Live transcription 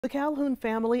The Calhoun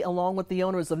family, along with the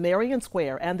owners of Marion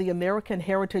Square and the American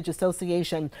Heritage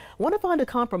Association, want to find a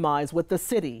compromise with the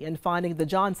city in finding the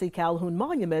John C. Calhoun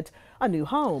Monument a new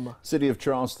home. City of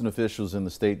Charleston officials in the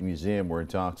State Museum were in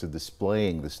talks of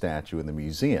displaying the statue in the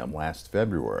museum last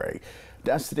February.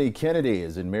 Destiny Kennedy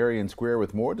is in Marion Square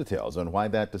with more details on why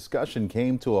that discussion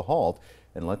came to a halt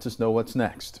and lets us know what's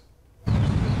next.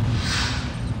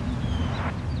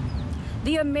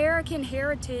 The American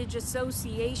Heritage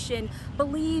Association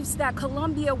believes that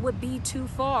Columbia would be too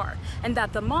far and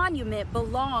that the monument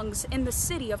belongs in the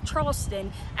city of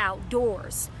Charleston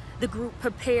outdoors. The group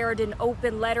prepared an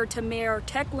open letter to Mayor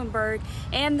Tecklenburg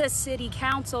and the city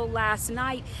council last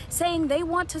night saying they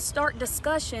want to start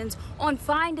discussions on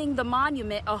finding the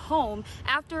monument a home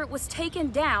after it was taken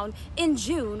down in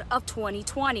June of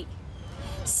 2020.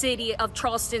 City of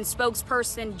Charleston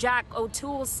spokesperson Jack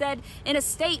O'Toole said in a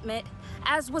statement,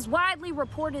 as was widely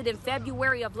reported in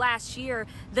February of last year,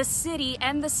 the city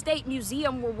and the State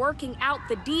Museum were working out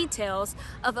the details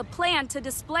of a plan to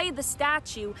display the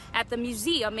statue at the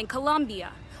museum in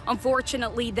Columbia.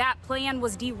 Unfortunately, that plan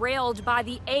was derailed by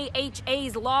the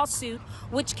AHA's lawsuit,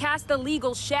 which cast a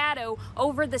legal shadow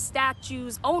over the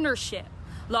statue's ownership.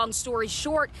 Long story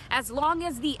short, as long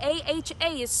as the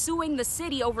AHA is suing the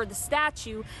city over the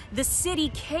statue, the city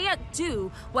can't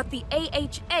do what the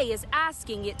AHA is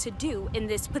asking it to do in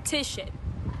this petition.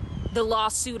 The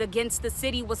lawsuit against the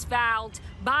city was filed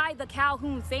by the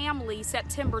Calhoun family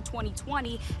September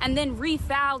 2020 and then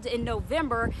refiled in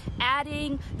November,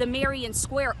 adding the Marion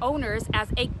Square owners as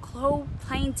a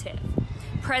co-plaintiff.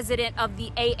 President of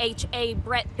the AHA,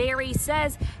 Brett Berry,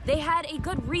 says they had a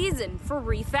good reason for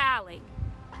refiling.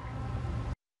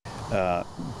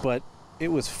 But it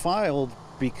was filed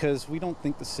because we don't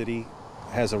think the city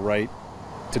has a right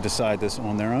to decide this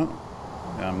on their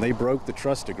own. They broke the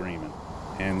trust agreement,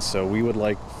 and so we would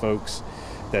like folks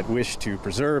that wish to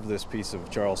preserve this piece of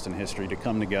Charleston history to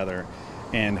come together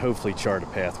and hopefully chart a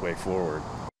pathway forward.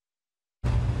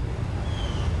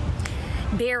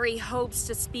 Berry hopes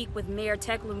to speak with Mayor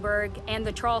Tecklenburg and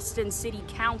the Charleston City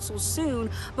Council soon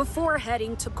before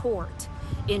heading to court.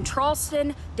 In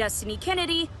Charleston, Destiny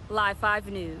Kennedy, Live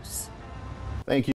 5 News. Thank you.